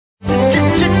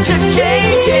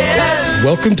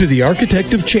Welcome to the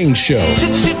Architect of Change Show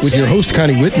with your host,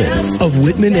 Connie Whitman of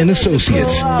Whitman &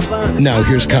 Associates. Now,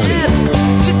 here's Connie.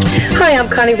 Hi, I'm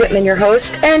Connie Whitman, your host,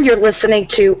 and you're listening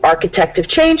to Architect of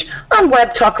Change on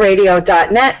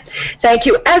webtalkradio.net. Thank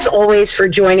you, as always, for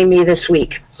joining me this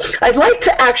week. I'd like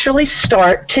to actually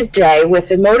start today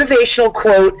with a motivational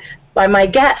quote by my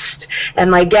guest. And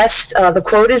my guest, the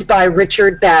quote is by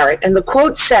Richard Barrett, and the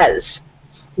quote says,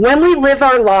 "When we live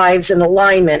our lives in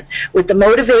alignment with the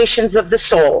motivations of the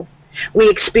soul, we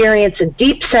experience a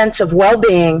deep sense of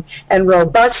well-being and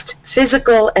robust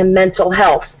physical and mental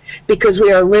health because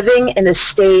we are living in a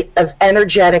state of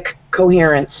energetic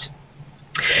coherence."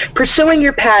 Pursuing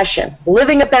your passion,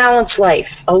 living a balanced life,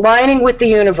 aligning with the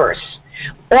universe,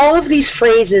 all of these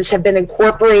phrases have been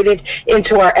incorporated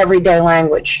into our everyday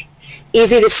language.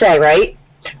 Easy to say, right?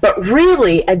 But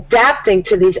really adapting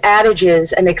to these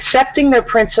adages and accepting their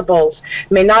principles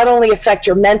may not only affect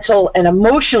your mental and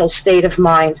emotional state of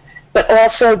mind, but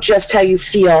also just how you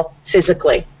feel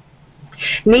physically.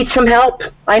 Need some help?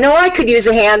 I know I could use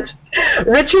a hand.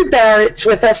 Richard Barrett's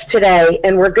with us today,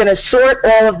 and we're going to sort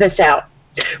all of this out.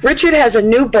 Richard has a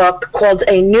new book called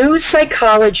A New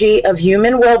Psychology of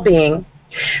Human Well-Being.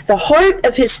 The heart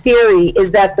of his theory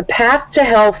is that the path to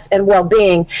health and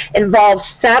well-being involves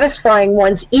satisfying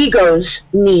one's ego's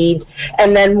need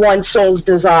and then one's soul's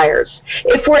desires.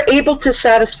 If we're able to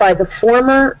satisfy the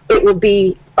former, it will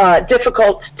be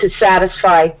difficult to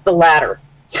satisfy the latter.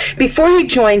 Before he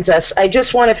joins us, I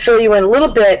just want to fill you in a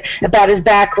little bit about his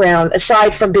background,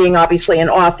 aside from being obviously an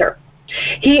author.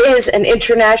 He is an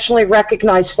internationally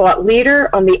recognized thought leader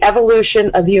on the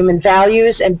evolution of human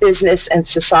values and business and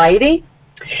society.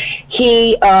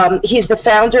 He's the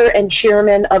founder and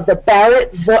chairman of the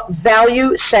Barrett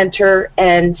Value Center,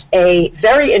 and a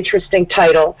very interesting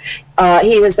title.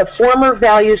 He was the former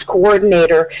values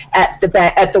coordinator at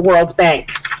the World Bank.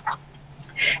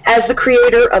 As the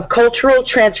creator of Cultural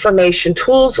Transformation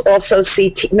Tools, also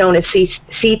known as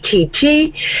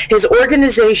CTT, his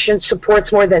organization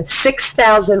supports more than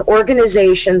 6,000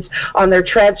 organizations on their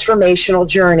transformational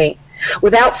journey.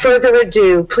 Without further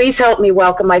ado, please help me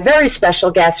welcome my very special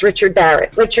guest, Richard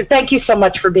Barrett. Richard, thank you so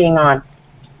much for being on.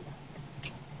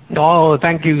 Oh,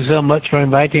 thank you so much for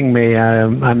inviting me.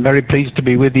 I'm very pleased to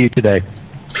be with you today.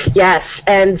 Yes,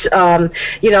 and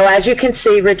as you can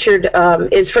see, Richard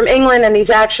is from England, and he's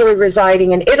actually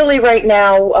residing in Italy right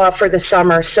now for the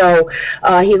summer. So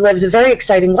he lives a very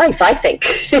exciting life, I think.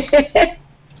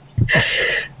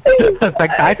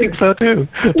 I think so too.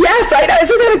 Yes, I know.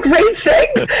 Isn't that a great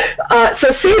thing?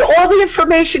 So see, all the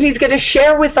information he's going to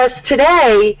share with us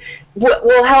today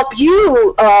will help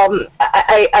you,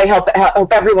 I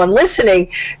hope everyone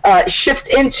listening, shift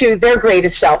into their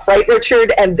greatest self, right,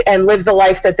 Richard, and live the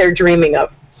life that they're dreaming of.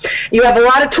 You have a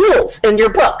lot of tools in your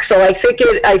book, so I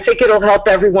think it'll help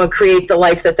everyone create the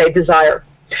life that they desire.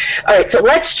 All right, so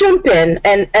let's jump in,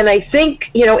 and I think,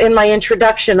 in my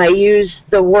introduction, I used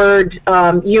the word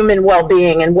human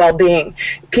well-being and well-being.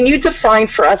 Can you define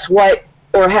for us what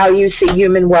or how you see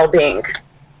human well-being?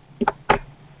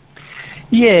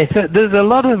 Yes, there's a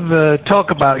lot of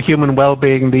talk about human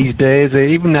well-being these days.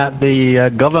 Even at the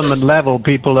government level,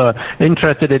 people are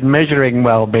interested in measuring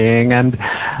well-being, and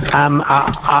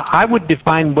I would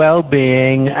define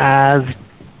well-being as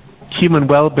human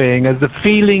well-being as the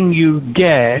feeling you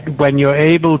get when you're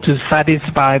able to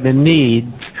satisfy the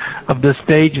needs of the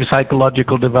stage of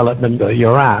psychological development that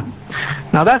you're at.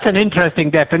 Now, that's an interesting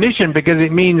definition because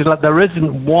it means that there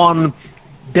isn't one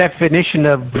definition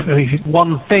of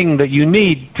one thing that you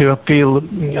need to feel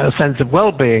a sense of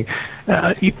well-being.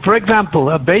 For example,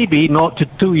 a baby 0 to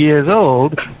 2 years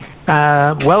old,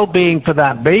 well-being for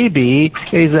that baby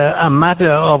is a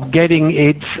matter of getting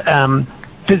its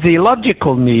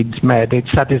physiological needs met.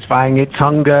 It's satisfying its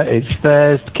hunger, its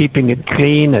thirst, keeping it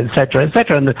clean, etc.,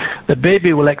 etc. And the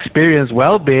baby will experience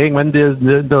well-being when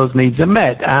those needs are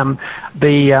met.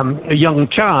 The young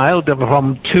child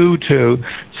from 2 to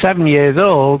 7 years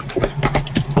old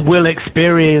will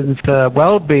experience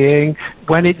well-being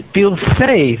when it feels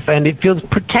safe and it feels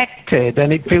protected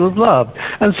and it feels loved,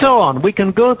 and so on. We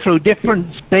can go through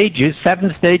different stages,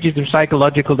 7 stages of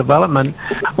psychological development,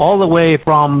 all the way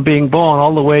from being born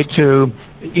all the way to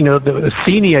the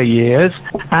senior years,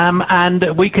 and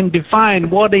we can define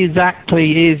what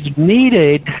exactly is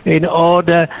needed in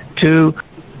order to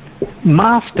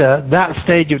master that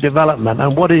stage of development,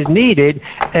 and what is needed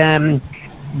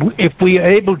if we are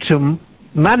able to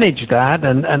manage that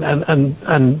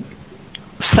and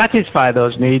satisfy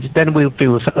those needs, then we'll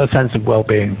feel a sense of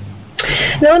well-being.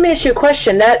 Now let me ask you a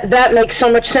question. That makes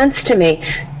so much sense to me.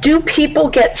 Do people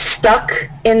get stuck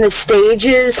in the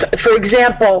stages? For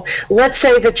example, let's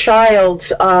say the child,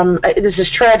 this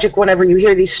is tragic whenever you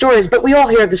hear these stories, but we all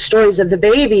hear the stories of the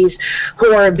babies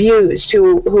who are abused,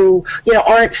 who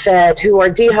aren't fed, who are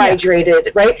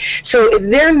dehydrated, right? So if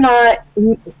they're not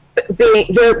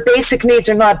their basic needs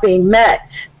are not being met,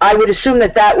 I would assume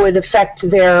that would affect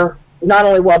their not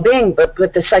only well-being, but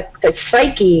the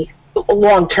psyche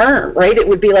long term, right? It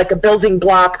would be like a building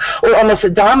block or almost a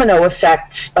domino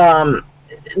effect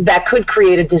that could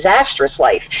create a disastrous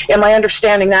life. Am I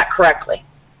understanding that correctly?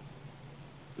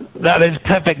 That is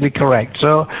perfectly correct.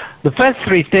 So the first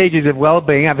 3 stages of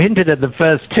well-being, I've hinted at the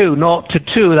first 2, 0 to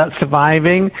 2, that's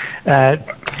surviving,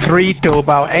 3 to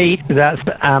about 8, that's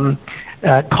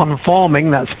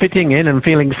conforming, that's fitting in and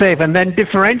feeling safe, and then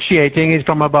differentiating is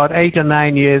from about 8 or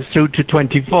 9 years through to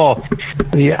 24.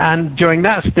 And during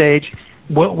that stage,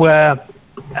 we're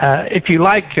if you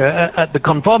like, at the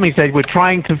conforming stage, we're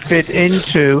trying to fit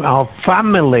into our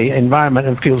family environment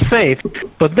and feel safe,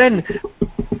 but then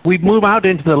we move out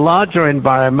into the larger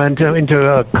environment, into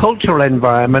a cultural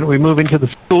environment, we move into the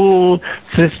school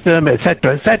system,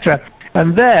 etc., etc.,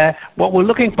 and there, what we're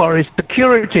looking for is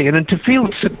security. And to feel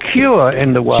secure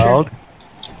in the world,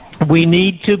 we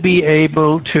need to be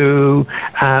able to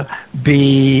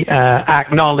be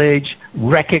acknowledged,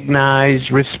 recognized,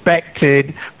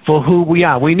 respected for who we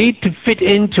are. We need to fit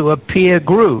into a peer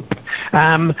group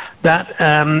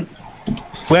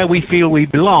where we feel we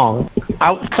belong,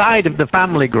 outside of the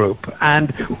family group.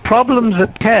 And problems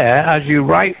occur, as you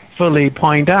rightfully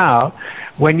point out,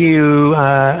 when you,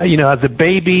 as a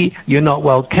baby, you're not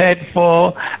well cared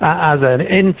for. As an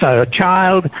infant, a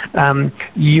child,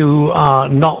 you are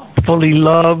not fully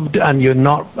loved and you're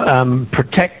not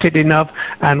protected enough.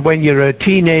 And when you're a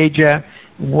teenager,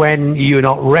 when you're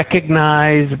not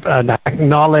recognized and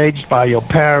acknowledged by your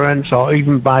parents or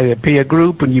even by a peer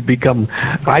group, and you become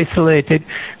isolated.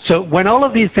 So when all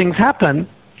of these things happen,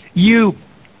 you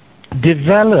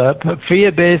develop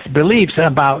fear-based beliefs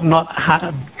about not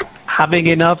having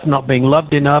enough, not being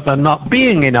loved enough, and not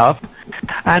being enough.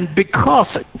 And because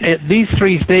at these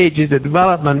 3 stages of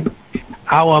development,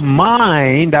 our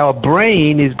mind, our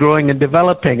brain is growing and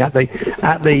developing. At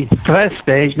the first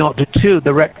stage, 0 to 2,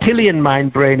 the reptilian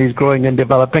mind brain is growing and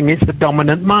developing. It's the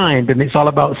dominant mind, and it's all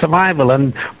about survival.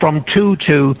 And from 2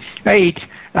 to 8,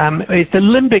 it's the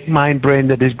limbic mind brain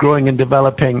that is growing and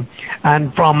developing.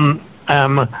 And from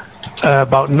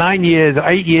about 9 years,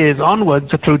 8 years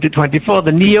onwards through to 24,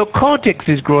 the neocortex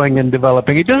is growing and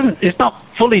developing. It's not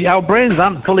fully, our brains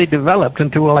aren't fully developed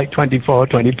until we're like 24 or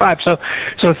 25. So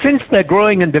since they're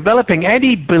growing and developing,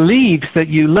 any beliefs that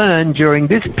you learn during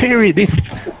this period, this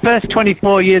first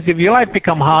 24 years of your life,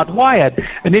 become hardwired.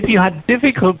 And if you had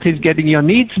difficulties getting your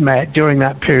needs met during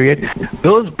that period,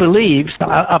 those beliefs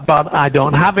about I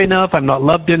don't have enough, I'm not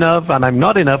loved enough, and I'm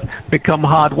not enough become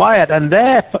hardwired,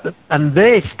 and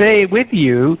they stay with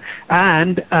you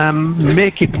and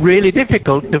make it really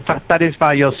difficult to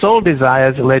satisfy your soul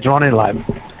desires later on in life.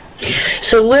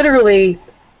 So literally,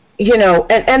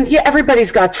 and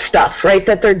everybody's got stuff, right,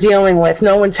 that they're dealing with.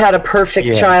 No one's had a perfect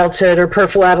childhood or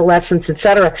perfect adolescence,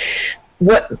 etc.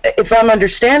 What, if I'm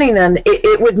understanding then,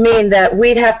 it would mean that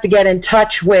we'd have to get in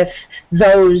touch with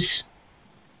those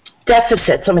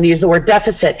deficits, I'm going to use the word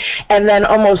deficit, and then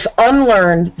almost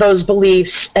unlearn those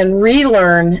beliefs and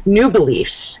relearn new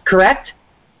beliefs, correct?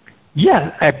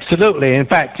 Yeah, absolutely. In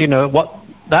fact, what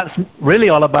that's really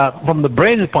all about from the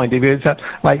brain's point of view is that,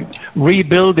 like,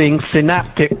 rebuilding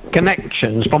synaptic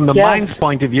connections. From the mind's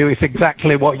point of view, it's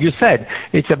exactly what you said.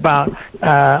 It's about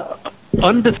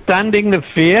understanding the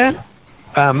fear,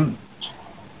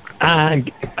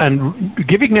 and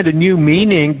giving it a new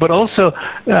meaning, but also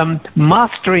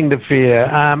mastering the fear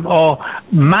or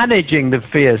managing the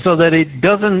fear so that it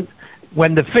doesn't,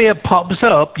 when the fear pops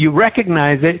up, you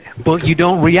recognize it, but you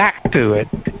don't react to it.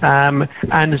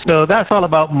 And so that's all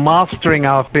about mastering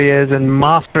our fears and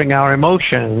mastering our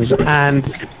emotions. And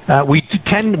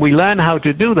we learn how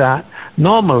to do that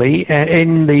normally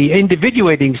in the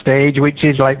individuating stage, which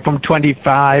is like from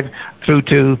 25 through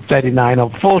to 39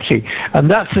 or 40. And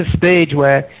that's a stage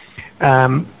where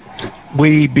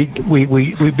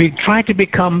we try to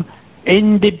become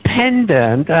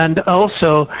independent and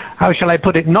also, how shall I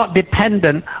put it, not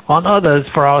dependent on others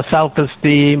for our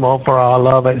self-esteem or for our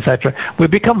love, etc. We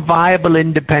become viable,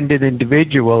 independent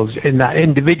individuals in that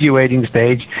individuating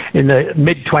stage in the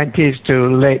mid-20s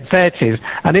to late 30s.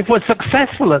 And if we're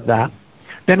successful at that,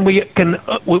 then we can,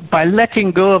 by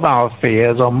letting go of our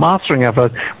fears or mastering our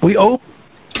fears, we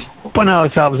open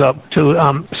ourselves up to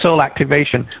soul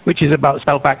activation, which is about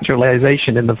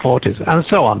self-actualization in the 40s, and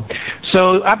so on.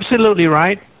 So absolutely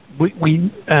right.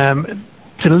 We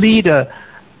to lead a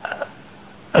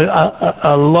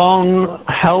long,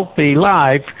 healthy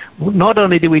life, not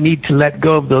only do we need to let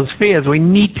go of those fears, we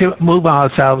need to move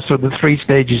ourselves through the 3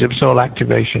 stages of soul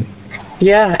activation.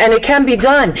 Yeah, and it can be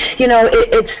done. You know,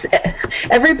 it's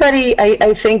everybody,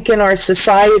 I think, in our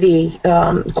society,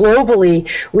 globally,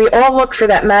 we all look for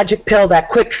that magic pill, that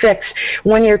quick fix.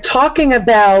 When you're talking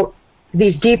about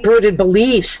these deep-rooted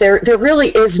beliefs, there really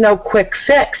is no quick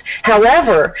fix.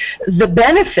 However, the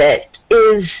benefit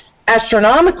is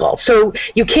astronomical. So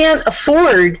you can't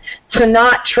afford to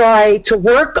not try to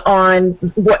work on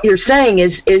what you're saying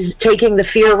is taking the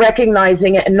fear,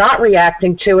 recognizing it, and not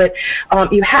reacting to it.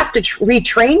 You have to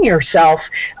retrain yourself.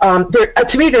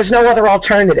 To me, there's no other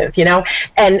alternative, you know.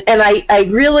 And I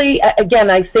really, again,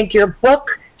 I think your book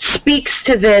speaks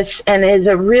to this and is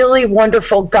a really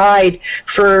wonderful guide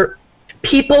for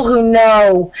people who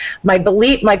know my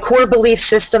core belief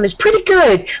system is pretty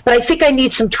good, but I think I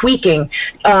need some tweaking,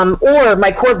 or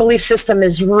my core belief system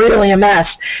is really a mess.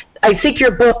 I think your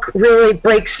book really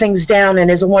breaks things down and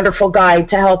is a wonderful guide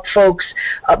to help folks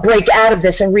break out of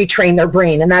this and retrain their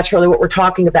brain, and that's really what we're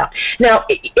talking about. Now,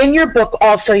 in your book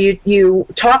also, you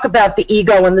talk about the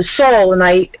ego and the soul, and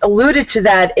I alluded to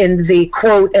that in the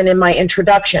quote and in my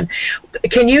introduction.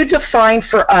 Can you define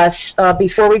for us,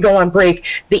 before we go on break,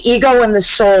 the ego and the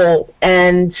soul,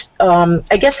 and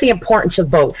I guess the importance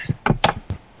of both?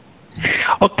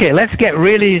 Okay, let's get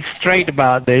really straight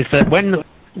about this.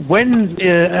 When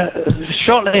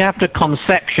shortly after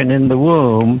conception in the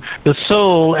womb, the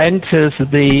soul enters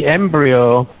the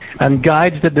embryo and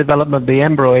guides the development of the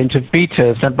embryo into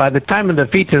fetus, and by the time of the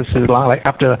fetus is like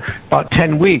after about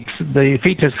 10 weeks, the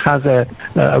fetus has a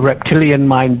reptilian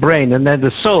mind brain, and then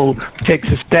the soul takes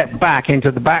a step back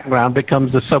into the background,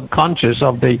 becomes the subconscious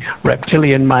of the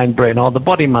reptilian mind brain, or the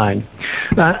body mind.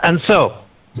 And so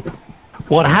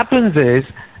what happens is,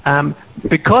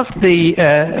 because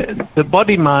the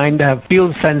body mind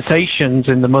feels sensations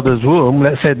in the mother's womb,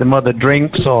 let's say the mother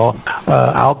drinks or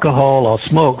alcohol or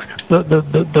smokes,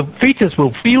 the fetus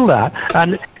will feel that,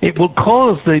 and it will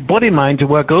cause the body mind to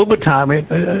work overtime,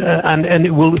 and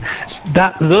it will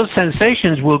those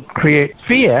sensations will create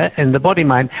fear in the body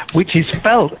mind, which is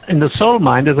felt in the soul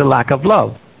mind as a lack of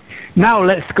love. Now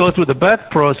let's go through the birth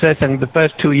process and the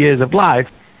first 2 years of life.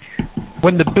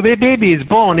 When the baby is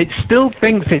born, it still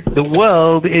thinks the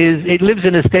world it lives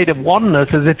in a state of oneness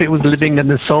as if it was living in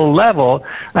the soul level,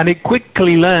 and it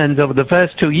quickly learns over the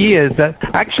first 2 years that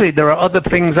actually there are other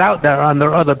things out there and there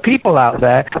are other people out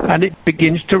there, and it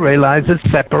begins to realize a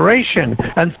separation.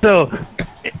 And so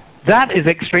that is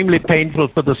extremely painful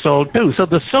for the soul too. So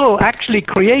the soul actually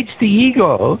creates the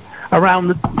ego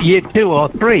around year 2 or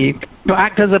 3 to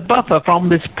act as a buffer from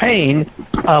this pain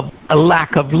of a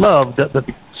lack of love that the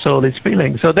soul is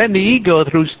feeling. So then the ego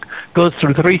goes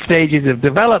through 3 stages of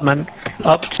development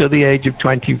up to the age of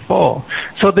 24.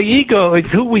 So the ego is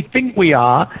who we think we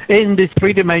are in this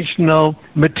 3-dimensional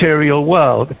material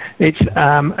world. It's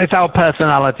our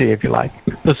personality, if you like.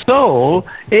 The soul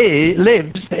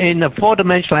lives in a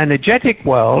 4-dimensional energetic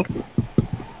world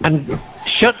and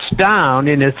shuts down,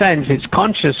 in a sense, its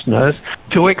consciousness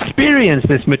to experience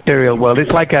this material world.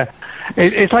 It's like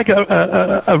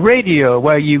a radio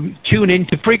where you tune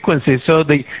into frequencies. So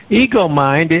the ego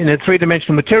mind in a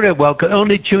 3-dimensional material world can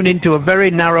only tune into a very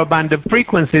narrow band of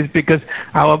frequencies because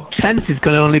our senses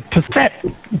can only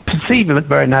perceive a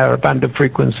very narrow band of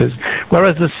frequencies.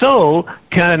 Whereas the soul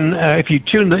can, if you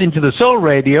tune into the soul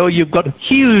radio, you've got a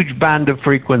huge band of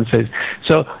frequencies.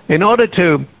 So in order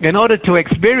to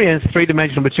experience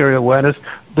 3-dimensional material awareness,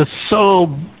 the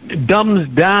soul dumbs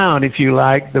down, if you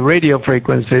like, the radio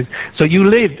frequencies. So you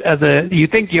live you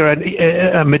think you're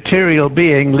a material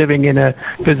being living in a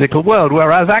physical world,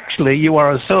 whereas actually you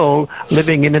are a soul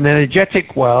living in an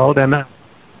energetic world, and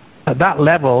at that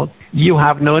level you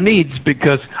have no needs,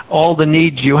 because all the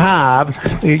needs you have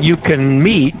you can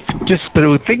meet just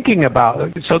through thinking about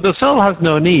it. So the soul has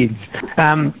no needs,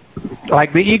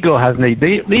 like the ego has needs.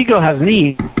 The ego has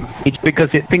needs because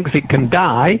it thinks it can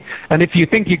die, and if you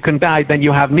think you can die, then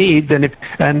you have needs,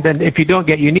 and then if you don't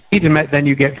get your needs met, then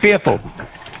you get fearful.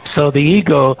 So the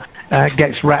ego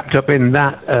gets wrapped up in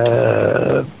that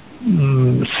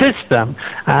system,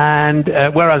 and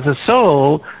whereas the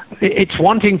soul, it's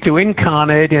wanting to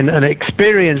incarnate and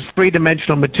experience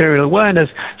 3-dimensional material awareness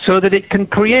so that it can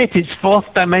create its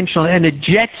 4th-dimensional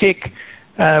energetic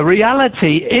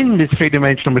reality in this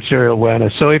 3-dimensional material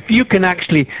awareness. So if you can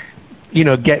actually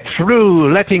get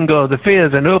through letting go of the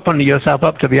fears and open yourself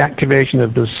up to the activation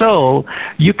of the soul,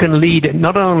 you can lead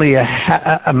not only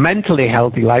a mentally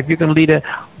healthy life, you can lead a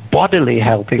bodily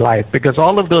healthy life, because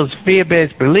all of those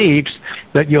fear-based beliefs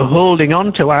that you're holding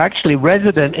on to are actually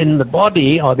resident in the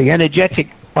body, or the energetic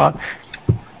part,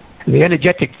 the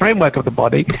energetic framework of the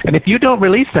body, and if you don't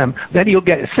release them, then you'll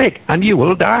get sick and you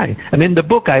will die. And in the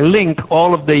book, I link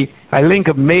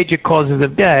of major causes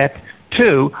of death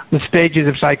to the stages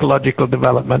of psychological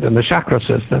development and the chakra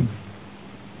system.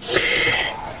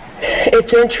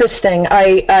 It's interesting.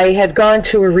 I had gone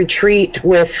to a retreat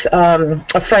with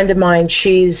a friend of mine.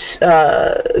 She's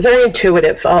very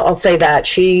intuitive. I'll say that.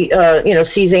 She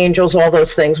sees angels, all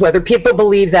those things. Whether people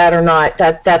believe that or not,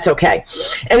 that's okay.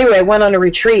 Anyway, I went on a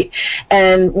retreat,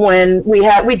 and when we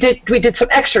did some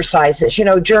exercises,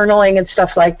 journaling and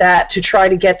stuff like that, to try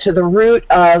to get to the root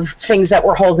of things that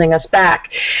were holding us back.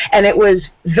 And it was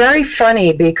very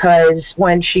funny, because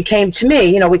when she came to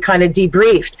me, we kind of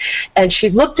debriefed, and she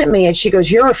looked at me and she goes,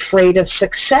 "You're afraid of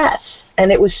success."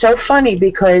 And it was so funny,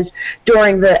 because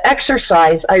during the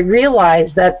exercise, I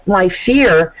realized that my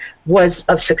fear was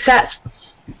of success.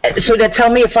 So to tell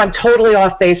me if I'm totally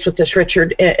off base with this,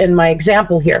 Richard, in my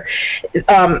example here.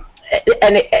 And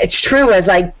it's true, as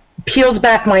I peeled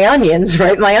back my onions,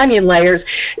 right, my onion layers,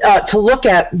 to look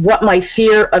at what my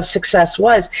fear of success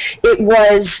was. It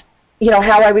was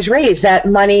how I was raised, that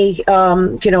money,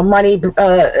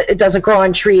 it doesn't grow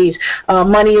on trees.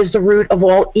 Money is the root of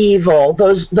all evil.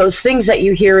 Those things that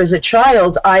you hear as a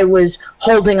child, I was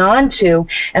holding on to.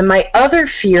 And my other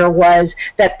fear was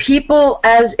that people,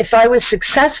 if I was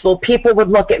successful, people would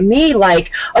look at me like,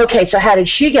 okay, so how did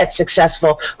she get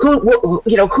successful?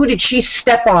 Who did she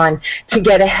step on to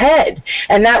get ahead?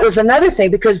 And that was another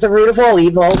thing, because the root of all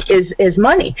evil is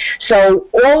money. So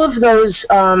all of those,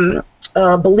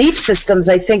 belief systems,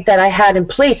 I think, that I had in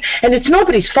place, and it's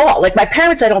nobody's fault. Like, my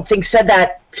parents, I don't think, said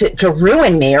that to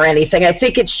ruin me or anything. I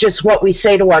think it's just what we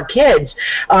say to our kids.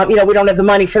 We don't have the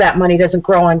money for that. Money doesn't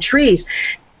grow on trees.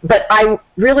 But I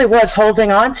really was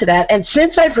holding on to that. And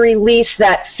since I've released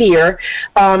that fear,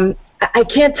 I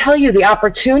can't tell you the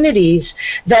opportunities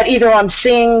that either I'm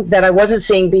seeing that I wasn't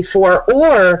seeing before,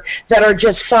 or that are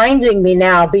just finding me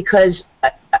now, because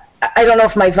I don't know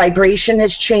if my vibration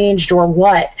has changed or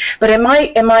what, but in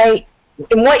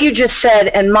what you just said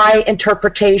and my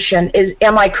interpretation,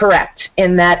 am I correct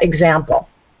in that example?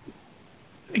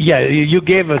 Yeah, you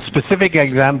gave a specific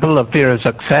example of fear of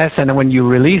success, and when you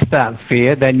release that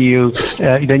fear, then you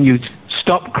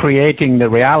stop creating the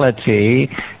reality.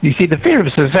 You see, the fear of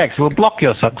success will block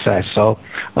your success. So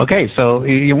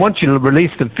once you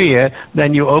release the fear,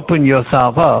 then you open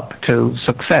yourself up to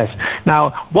success.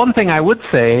 Now, one thing I would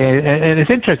say, and it's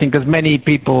interesting because many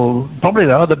people, probably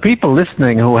there are other people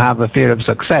listening who have a fear of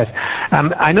success.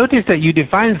 I noticed that you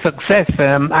define success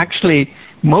actually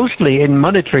mostly in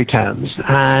monetary terms.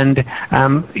 And,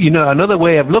 another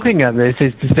way of looking at this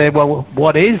is to say, well,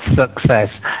 what is success?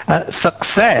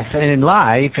 Success in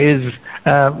life is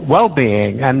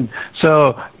well-being. And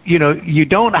so, you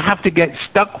don't have to get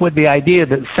stuck with the idea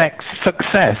that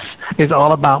success is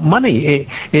all about money.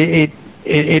 It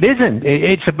isn't.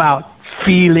 It's about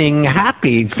feeling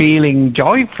happy, feeling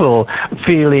joyful,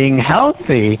 feeling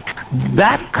healthy.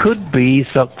 That could be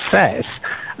success.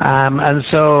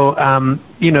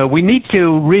 We need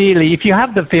to really, if you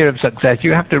have the fear of success,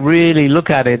 you have to really look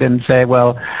at it and say,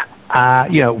 well,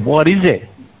 what is it?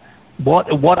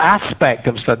 What aspect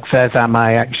of success am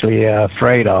I actually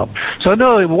afraid of? So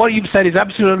no, what you've said is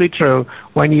absolutely true.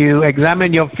 When you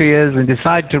examine your fears and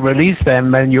decide to release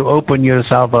them, then you open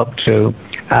yourself up to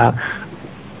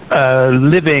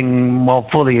living more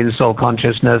fully in soul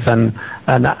consciousness. And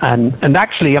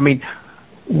actually,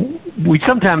 we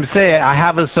sometimes say, I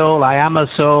have a soul, I am a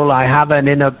soul, I have an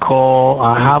inner core,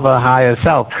 I have a higher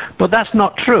self. But that's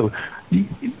not true.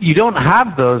 You don't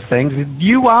have those things.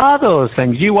 You are those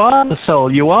things. You are the soul.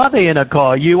 You are the inner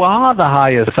core. You are the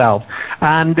higher self.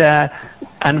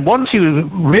 And once you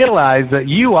realize that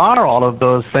you are all of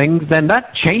those things, then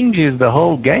that changes the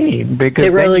whole game,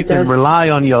 because then you can rely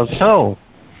on your soul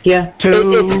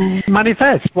to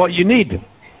manifest what you need.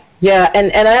 Yeah,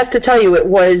 and I have to tell you, it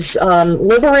was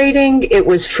liberating, it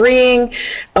was freeing,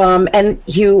 and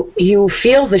you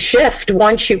feel the shift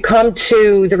once you come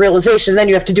to the realization. Then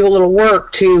you have to do a little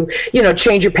work to,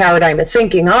 change your paradigm of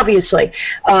thinking, obviously.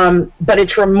 But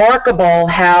it's remarkable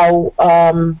how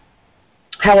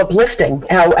uplifting,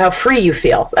 how free you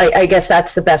feel. I guess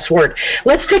that's the best word.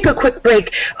 Let's take a quick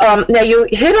break. Now, you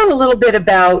hit on a little bit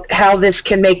about how this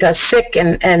can make us sick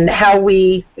and how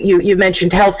you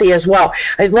mentioned healthy as well.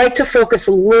 I'd like to focus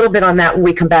a little bit on that when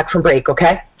we come back from break,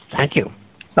 okay? Thank you.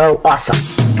 Oh, awesome.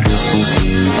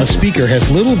 A speaker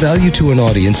has little value to an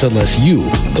audience unless you,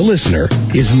 the listener,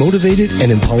 is motivated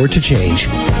and empowered to change.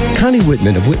 Connie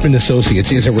Whitman of Whitman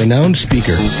Associates is a renowned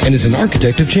speaker and is an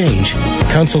architect of change.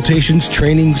 Consultations,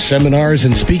 trainings, seminars,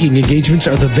 and speaking engagements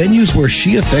are the venues where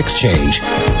she affects change.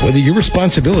 Whether your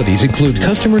responsibilities include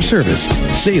customer service,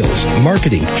 sales,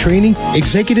 marketing, training,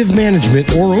 executive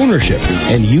management, or ownership,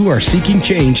 and you are seeking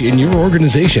change in your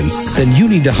organization, then you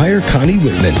need to hire Connie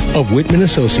Whitman of Whitman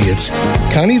Associates.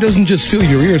 Connie doesn't just fill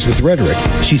your ears with rhetoric.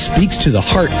 She speaks to the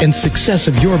heart and success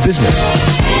of your business.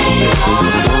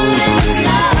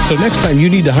 So next time you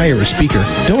need to hire a speaker,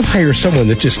 don't hire someone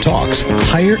that just talks.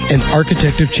 Hire an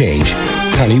architect of change.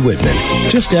 Connie Whitman.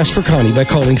 Just ask for Connie by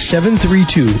calling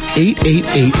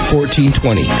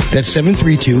 732-888-1420. That's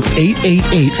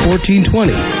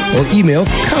 732-888-1420. Or email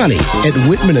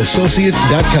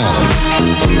Connie@WhitmanAssociates.com.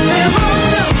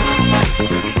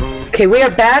 Okay, we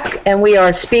are back, and we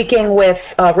are speaking with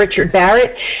Richard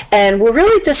Barrett, and we're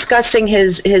really discussing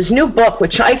his new book,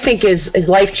 which I think is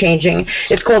life-changing.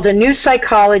 It's called A New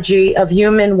Psychology of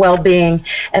Human Well-Being,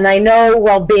 and I know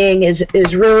well-being is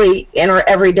really in our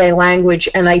everyday language,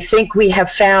 and I think we have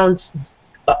found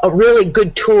a really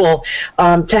good tool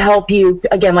to help you,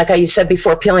 again, like I said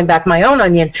before, peeling back my own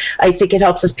onion. I think it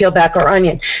helps us peel back our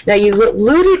onion. Now, you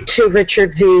alluded to,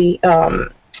 Richard,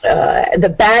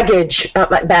 the baggage,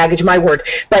 my word,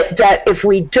 but that if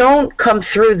we don't come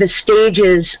through the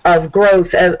stages of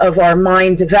growth of our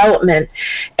mind development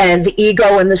and the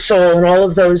ego and the soul and all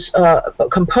of those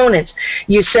components,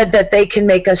 you said that they can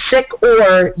make us sick,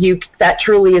 or that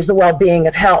truly is the well-being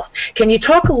of health. Can you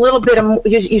talk a little bit,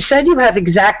 you said you have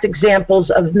exact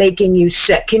examples of making you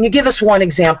sick. Can you give us one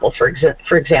example, for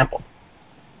example?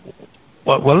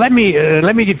 Well, let me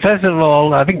first of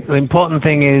all, I think the important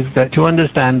thing is that to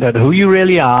understand that who you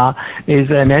really are is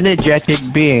an energetic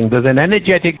being. There's an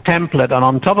energetic template, and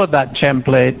on top of that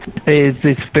template is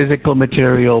this physical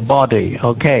material body.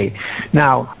 Okay.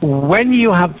 Now, when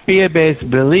you have fear-based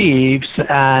beliefs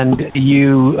and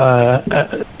you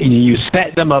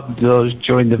set them up those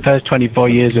during the first 24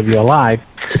 years of your life,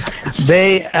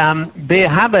 they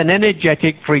have an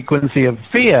energetic frequency of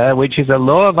fear, which is a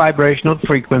lower vibrational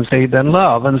frequency than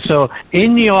love. And so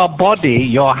in your body,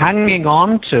 you're hanging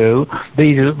on to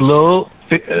these low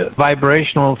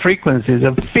vibrational frequencies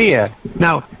of fear.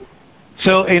 Now,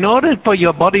 so in order for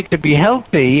your body to be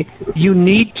healthy, you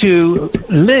need to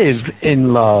live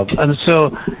in love. And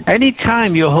so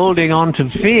anytime you're holding on to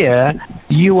fear,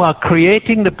 you are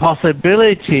creating the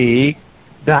possibility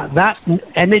that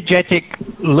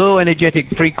low energetic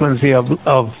frequency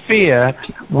of fear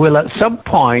will at some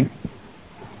point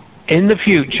in the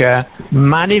future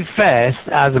manifest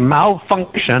as a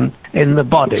malfunction in the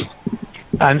body.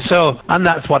 And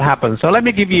that's what happens. So let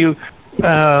me give you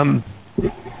some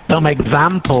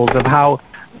examples of how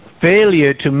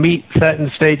failure to meet certain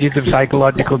stages of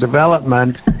psychological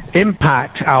development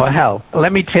impact our health.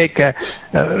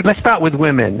 Let's start with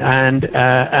women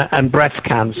and breast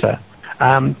cancer.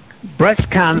 Breast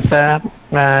cancer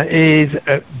is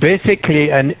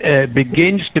basically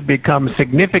begins to become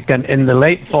significant in the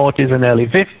late 40s and early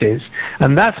 50s,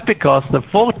 and that's because the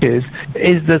 40s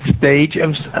is the stage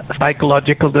of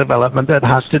psychological development that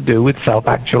has to do with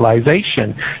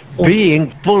self-actualization,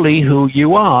 being fully who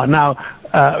you are. Now,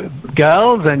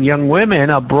 girls and young women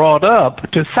are brought up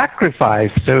to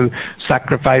sacrifice their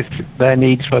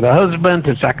needs for the husband,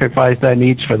 to sacrifice their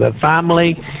needs for the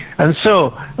family. And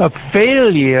so a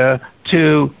failure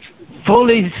to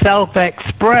fully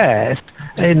self-express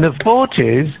in the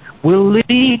 40s will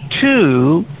lead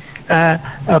to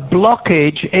a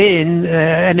blockage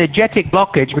energetic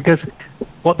blockage, because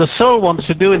what the soul wants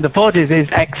to do in the 40s is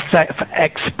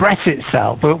express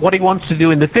itself. But what it wants to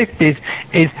do in the 50s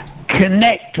is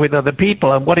connect with other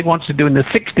people, and what it wants to do in the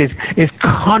 60s is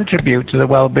contribute to the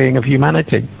well-being of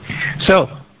humanity. So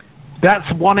that's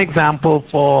one example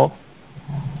for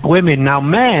women. Now,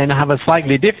 men have a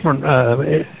slightly different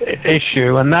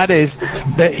issue, and that is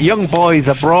that young boys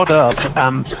are brought up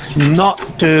not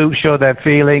to show their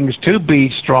feelings, to be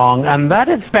strong, and that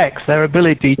affects their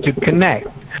ability to connect.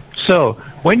 So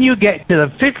when you get to the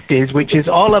 50s, which is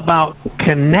all about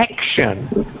connection,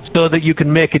 so that you can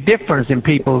make a difference in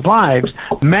people's lives,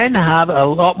 men have a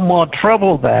lot more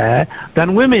trouble there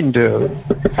than women do.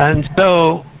 And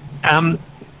so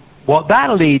what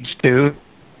that leads to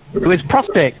is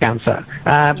prostate cancer,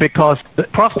 because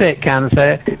prostate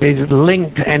cancer is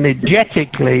linked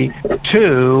energetically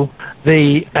to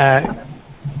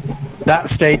that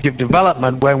stage of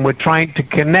development when we're trying to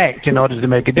connect in order to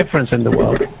make a difference in the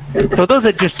world. So those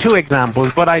are just two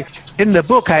examples, but in the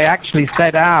book I actually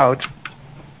set out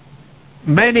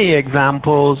many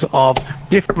examples of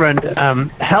different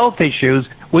health issues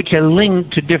which are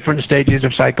linked to different stages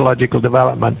of psychological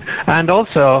development. And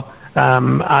also,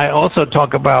 I also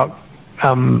talk about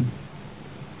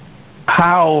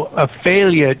how a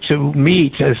failure to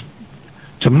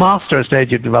master a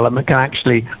stage of development can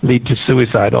actually lead to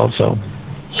suicide also.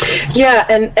 Yeah,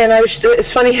 and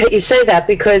it's funny that you say that,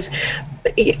 because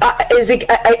all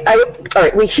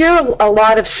right, we hear a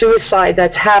lot of suicide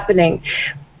that's happening,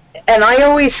 and I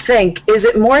always think, is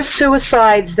it more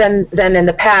suicides than in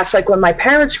the past, like when my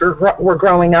parents were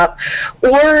growing up,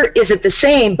 or is it the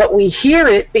same, but we hear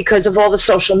it because of all the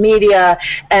social media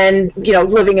and,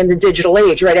 living in the digital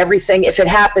age, right? Everything, if it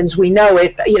happens, we know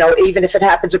it, even if it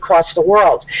happens across the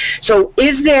world. So do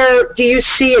you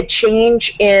see a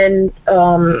change in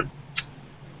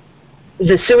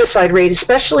the suicide rate,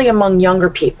 especially among younger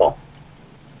people?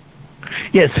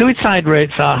 Yeah, suicide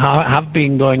rates have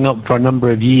been going up for a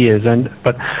number of years,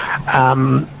 but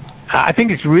I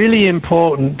think it's really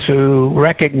important to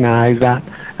recognize that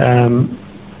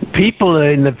people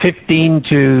in the 15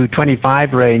 to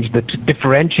 25 range, the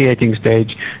differentiating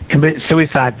stage, commit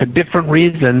suicide for different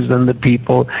reasons than the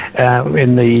people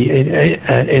in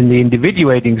the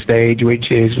individuating stage,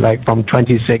 which is like from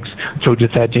 26 through to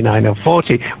 39 or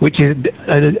 40, which is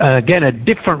again a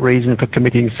different reason for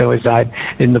committing suicide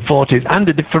in the 40s and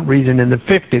a different reason in the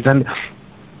 50s. And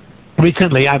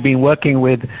recently, I've been working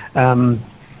with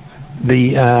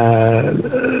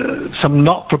some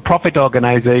not-for-profit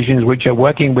organizations which are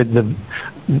working with the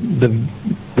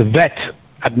vet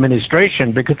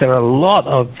administration, because there are a lot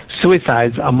of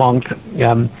suicides among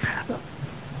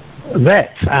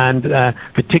vets, and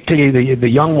particularly the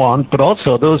young ones, but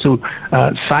also those who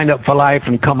sign up for life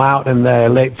and come out in their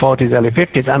late 40s, early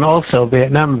 50s, and also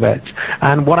Vietnam vets.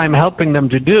 And what I'm helping them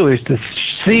to do is to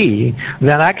see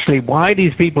that actually why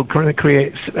these people commit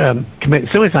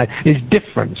suicide is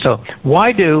different. So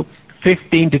why do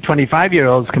 15 to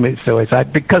 25-year-olds commit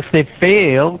suicide? Because they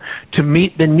fail to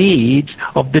meet the needs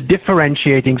of the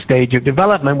differentiating stage of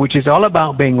development, which is all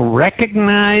about being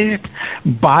recognized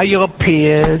by your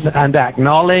peers and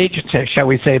acknowledged, shall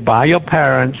we say, by your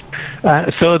parents,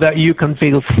 so that you can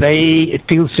feel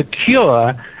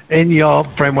secure in your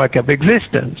framework of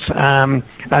existence.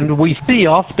 And we see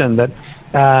often that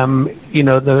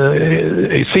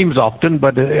it seems often,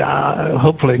 but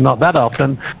hopefully not that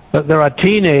often, that there are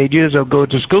teenagers who go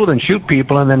to school and shoot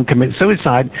people and then commit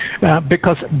suicide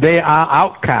because they are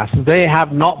outcasts. They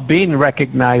have not been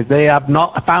recognized. They have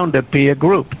not found a peer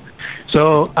group.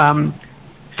 So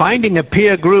finding a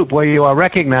peer group where you are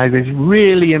recognized is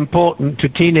really important to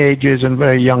teenagers and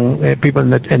very young people in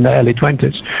the early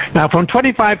 20s. Now, from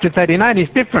 25 to 39 is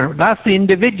different. That's the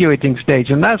individuating stage,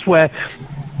 and that's where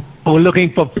we're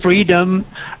looking for freedom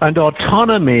and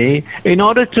autonomy in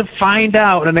order to find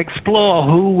out and explore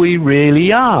who we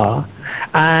really are.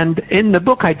 And in the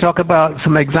book, I talk about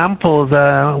some examples.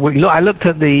 I looked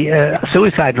at the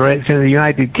suicide rates in the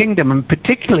United Kingdom, and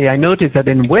particularly I noticed that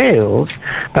in Wales,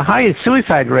 the highest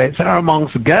suicide rates are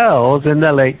amongst girls in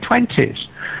their late 20s.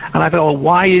 And I thought, well,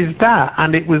 why is that?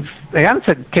 And the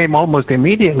answer came almost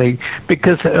immediately,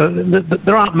 because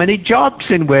there aren't many jobs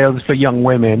in Wales for young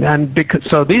women. And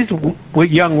so these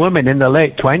young women in their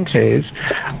late 20s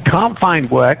can't find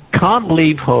work, can't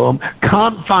leave home,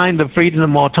 can't find the freedom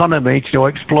and autonomy to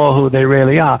explore who they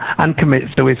really are, and commit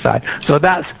suicide. So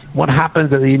that's what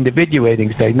happens at the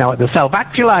individuating stage. Now, at the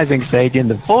self-actualizing stage in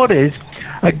the 40s,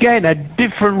 again, a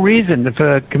different reason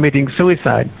for committing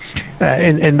suicide.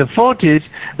 In the 40s,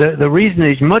 the reason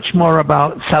is much more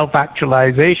about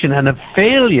self-actualization and a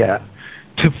failure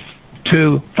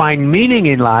to find meaning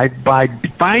in life by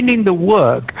finding the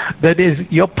work that is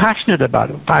you're passionate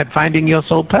about, by finding your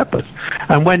soul purpose.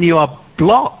 And when you are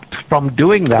blocked from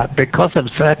doing that because of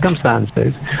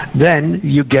circumstances, then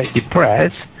you get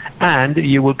depressed and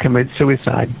you will commit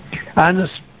suicide. And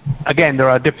again, there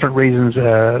are different reasons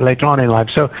later on in life.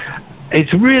 So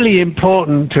it's really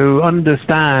important to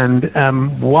understand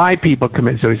why people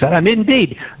commit suicide. And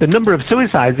indeed, the number of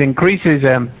suicides increases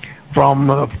from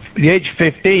the age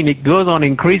 15. It goes on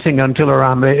increasing until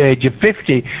around the age of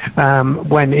 50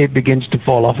 when it begins to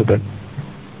fall off a bit.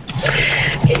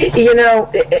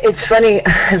 It's funny,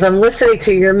 as I'm listening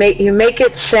to you, you make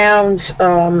it sound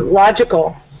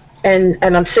logical. And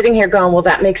I'm sitting here going, well,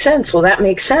 that makes sense. Well, that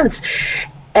makes sense.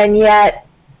 And yet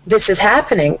this is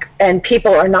happening, and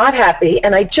people are not happy.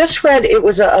 And I just read, it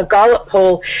was a Gallup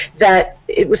poll, that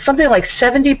it was something like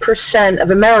 70% of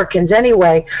Americans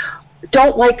anyway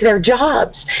don't like their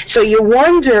jobs. So you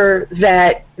wonder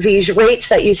that these rates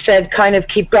that you said kind of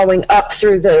keep going up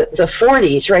through the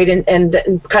 40s, right, and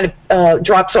kind of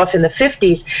drops off in the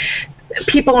 50s.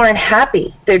 people aren't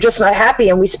happy. They're just not happy,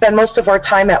 and we spend most of our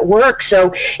time at work.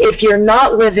 So if you're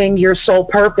not living your sole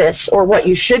purpose or what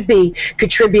you should be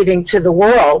contributing to the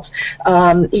world,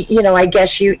 I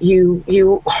guess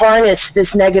you harness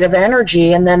this negative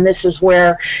energy, and then this is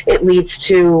where it leads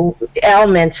to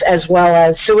ailments as well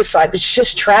as suicide. It's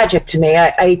just tragic to me.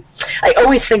 I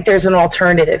always think there's an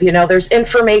alternative. There's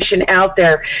information out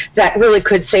there that really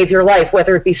could save your life,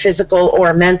 whether it be physical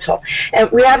or mental. And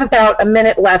we have about a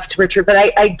minute left, Richard, but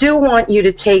I do want you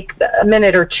to take a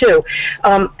minute or two.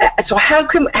 So how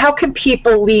can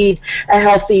people lead a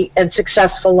healthy and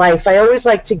successful life? I always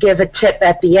like to give a tip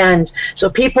at the end so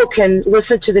people can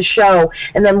listen to the show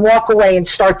and then walk away and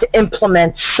start to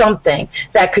implement something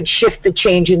that could shift the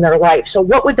change in their life. So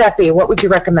what would that be? What would you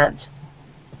recommend?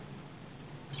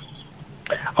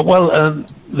 Well,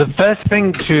 the first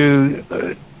thing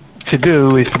to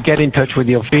do is to get in touch with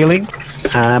your feelings,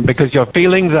 because your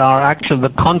feelings are actually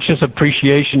the conscious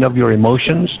appreciation of your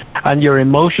emotions, and your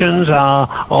emotions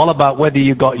are all about whether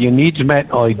you got your needs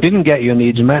met or you didn't get your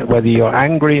needs met, whether you're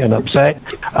angry and upset,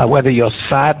 whether you're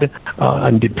sad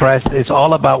and depressed. It's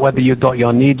all about whether you got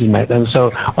your needs met. And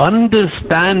so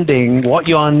understanding what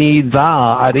your needs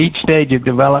are at each stage of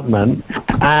development,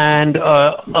 and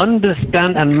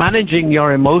understand and managing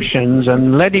your emotions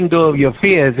and letting go of your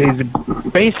fears is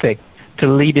basic to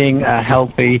leading a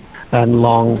healthy and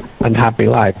long and happy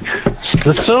life.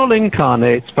 The soul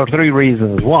incarnates for 3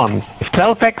 reasons. 1,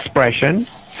 self-expression.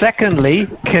 Secondly,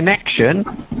 connection,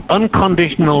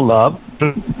 unconditional love,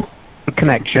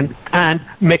 connection, and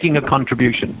making a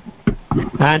contribution.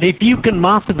 And if you can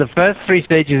master the first 3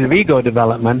 stages of ego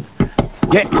development,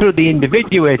 get through the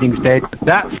individuating stage,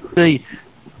 that's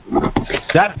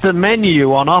the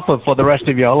menu on offer for the rest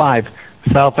of your life.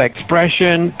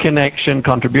 Self-expression, connection,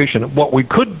 contribution. What we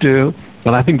could do,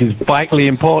 and I think is vitally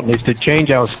important, is to change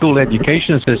our school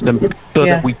education system so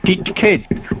that we teach kids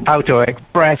how to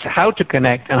express, how to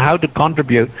connect, and how to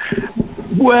contribute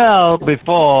well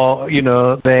before,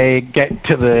 they get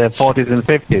to the 40s and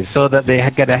 50s, so that they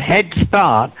get a head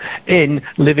start in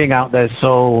living out their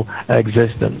soul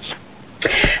existence.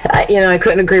 I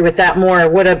couldn't agree with that more.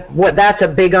 That's a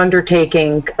big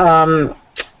undertaking.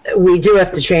 We do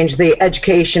have to change the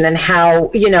education and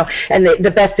how, and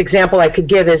the best example I could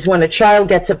give is when a child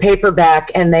gets a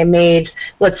paperback and they made,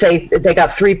 let's say they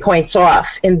got 3 points off.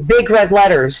 In big red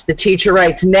letters, the teacher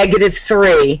writes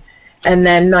 -3 and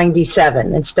then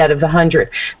 97 instead of 100.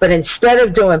 But instead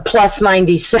of doing plus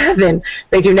 97,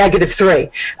 they do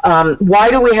 -3. Why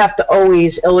do we have to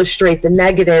always illustrate the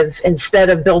negative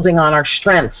instead of building on our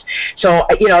strengths? So,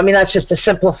 that's just a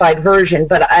simplified version,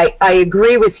 but I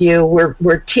agree with you.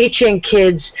 We're teaching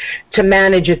kids to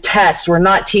manage a test. We're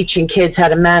not teaching kids how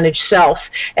to manage self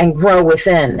and grow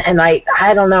within. And I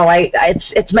don't know,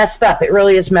 it's messed up. It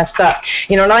really is messed up.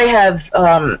 And I have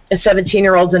a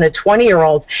 17-year-old and a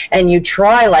 20-year-old, and you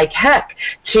try like heck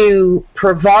to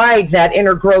provide that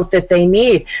inner growth that they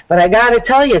need. But I got to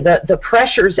tell you, the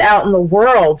pressures out in the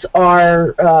world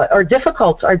are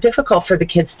difficult for the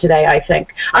kids today, I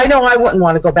think. I know I wouldn't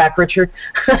want to go back, Richard.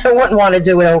 I wouldn't want to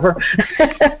do it over.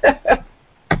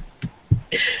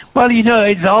 Well,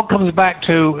 it all comes back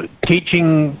to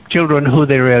teaching children who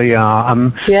they really are.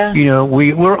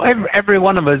 Every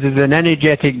one of us is an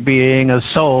energetic being, a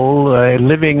soul,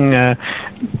 living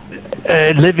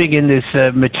in this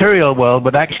material world,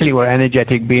 but actually we're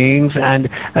energetic beings, and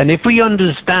if we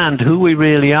understand who we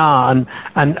really are,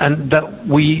 and that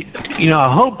we, our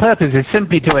whole purpose is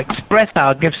simply to express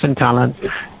our gifts and talents,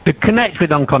 to connect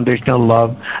with unconditional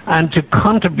love, and to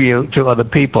contribute to other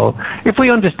people. If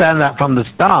we understand that from the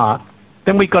start,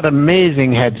 then we've got an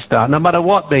amazing head start, no matter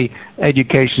what the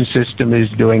education system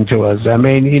is doing to us. I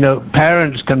mean,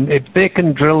 parents can, if they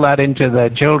can drill that into their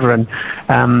children,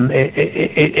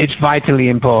 it's vitally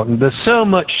important. There's so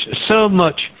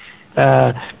much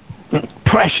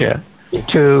pressure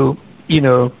to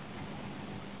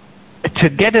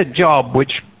get a job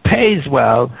which pays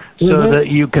well so that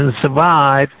you can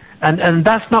survive, and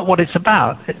that's not what it's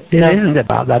about. It isn't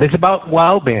about that. It's about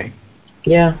well-being.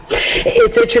 Yeah.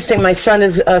 It's interesting. My son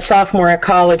is a sophomore at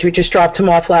college. We just dropped him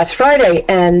off last Friday,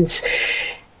 and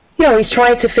he's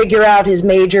trying to figure out his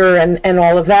major and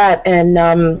all of that,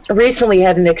 and recently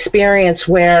had an experience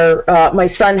where my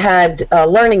son had a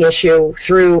learning issue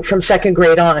from 2nd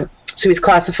grade on. So he's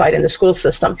classified in the school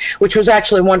system, which was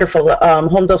actually wonderful. The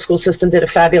Homedale school system did a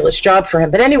fabulous job for him.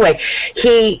 But anyway,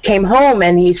 he came home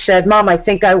and he said, "Mom, I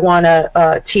think I want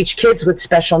to teach kids with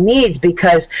special needs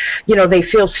because, they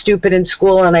feel stupid in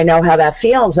school and I know how that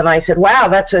feels." And I said, "Wow,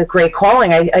 that's a great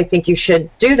calling. I think you should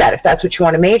do that if that's what you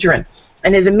want to major in."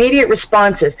 And his immediate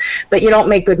response is, but you don't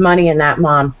make good money in that,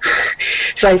 Mom.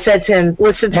 So I said to him,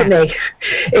 listen to me.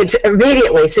 It's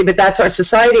immediately, see, but that's our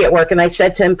society at work. And I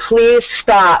said to him, please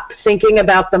stop thinking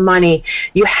about the money.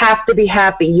 You have to be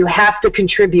happy. You have to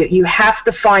contribute. You have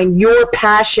to find your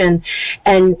passion.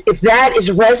 And if that is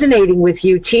resonating with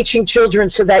you, teaching children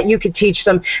so that you could teach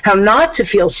them how not to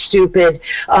feel stupid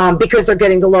because they're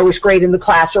getting the lowest grade in the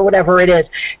class or whatever it is,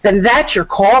 then that's your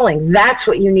calling. That's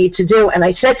what you need to do. And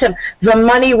I said to him, the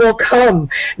money will come.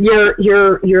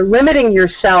 You're limiting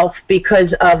yourself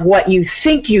because of what you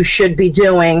think you should be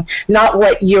doing, not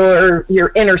what your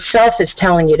inner self is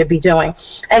telling you to be doing.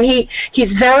 And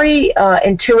he's very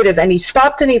intuitive, and he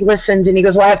stopped and he listened, and he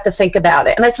goes, well, I have to think about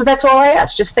it. And I said, that's all I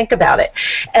ask, just think about it.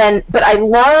 But I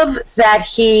love that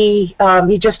he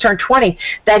just turned 20,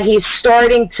 that he's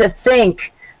starting to think,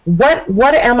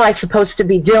 what am I supposed to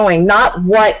be doing, not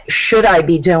what should I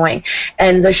be doing.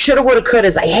 And the shoulda, woulda,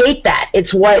 couldas, I hate that.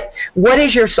 It's what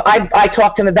is your, I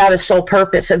talked to him about his soul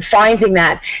purpose and finding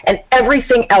that, and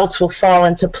everything else will fall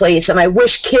into place. And I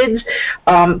wish kids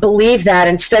believe that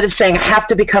instead of saying, I have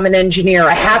to become an engineer,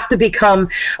 I have to become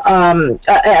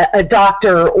a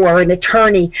doctor or an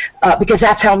attorney because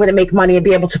that's how I'm going to make money and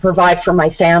be able to provide for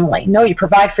my family. No, you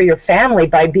provide for your family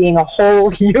by being a whole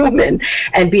human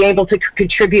and be able to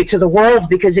contribute to the world,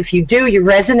 because if you do, you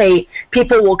resonate,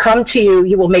 people will come to you,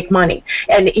 you will make money.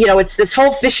 And, it's this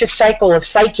whole vicious cycle of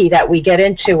psyche that we get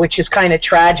into, which is kind of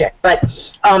tragic. But,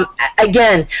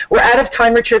 again, we're out of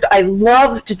time, Richard. I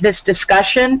loved this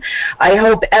discussion. I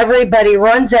hope everybody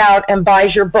runs out and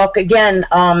buys your book. Again,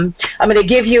 I'm going to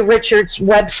give you Richard's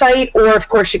website, or, of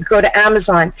course, you can go to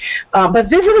Amazon. But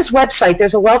visit his website.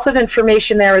 There's a wealth of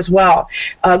information there as well.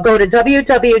 Go to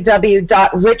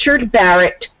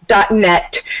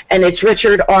www.richardbarrett.net, and it's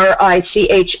Richard,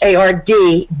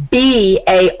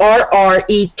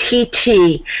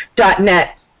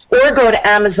 RichardBarrett.net. Or go to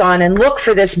Amazon and look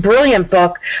for this brilliant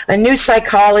book, A New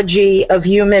Psychology of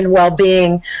Human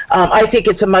Well-Being. I think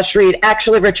it's a must-read.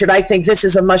 Actually, Richard, I think this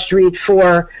is a must-read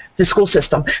for the school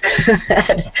system,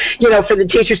 for the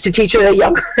teachers to teach at a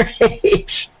younger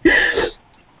age.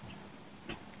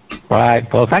 Right.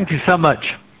 Well, thank you so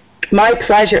much. My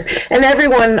pleasure. And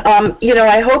everyone,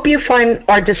 I hope you find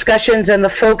our discussions and the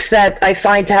folks that I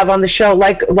find to have on the show,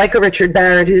 like a Richard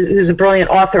Barrett, who's a brilliant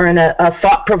author and a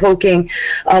thought-provoking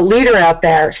leader out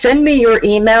there. Send me your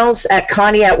emails at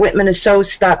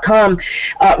Connie@WhitmanAssociates.com.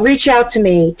 Reach out to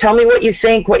me. Tell me what you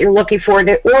think, what you're looking for,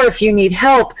 or if you need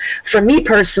help. For me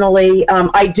personally,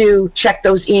 I do check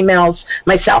those emails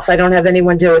myself. I don't have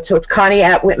anyone do it. So it's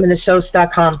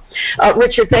Connie@WhitmanAssociates.com.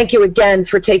 Richard, thank you again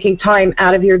for taking time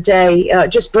out of your day.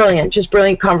 Just brilliant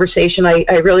conversation. I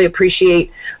really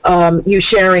appreciate you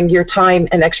sharing your time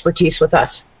and expertise with us.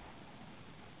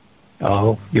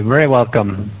 Oh, you're very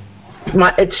welcome.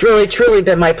 It's really, truly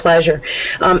been my pleasure.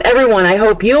 Everyone, I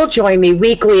hope you'll join me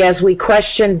weekly as we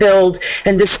question, build,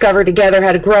 and discover together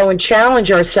how to grow and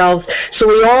challenge ourselves so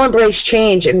we all embrace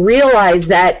change and realize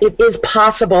that it is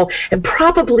possible and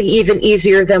probably even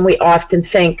easier than we often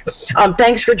think.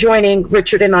 Thanks for joining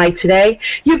Richard and I today.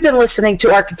 You've been listening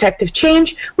to Architect of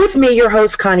Change with me, your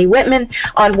host, Connie Whitman,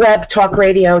 on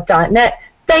webtalkradio.net.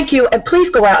 Thank you, and please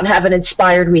go out and have an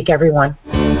inspired week, everyone.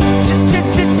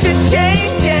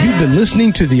 You've been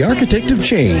listening to The Architect of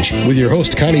Change with your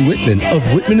host, Connie Whitman of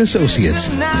Whitman Associates.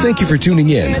 Thank you for tuning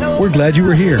in. We're glad you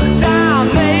were here.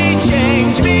 Time may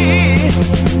change me,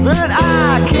 but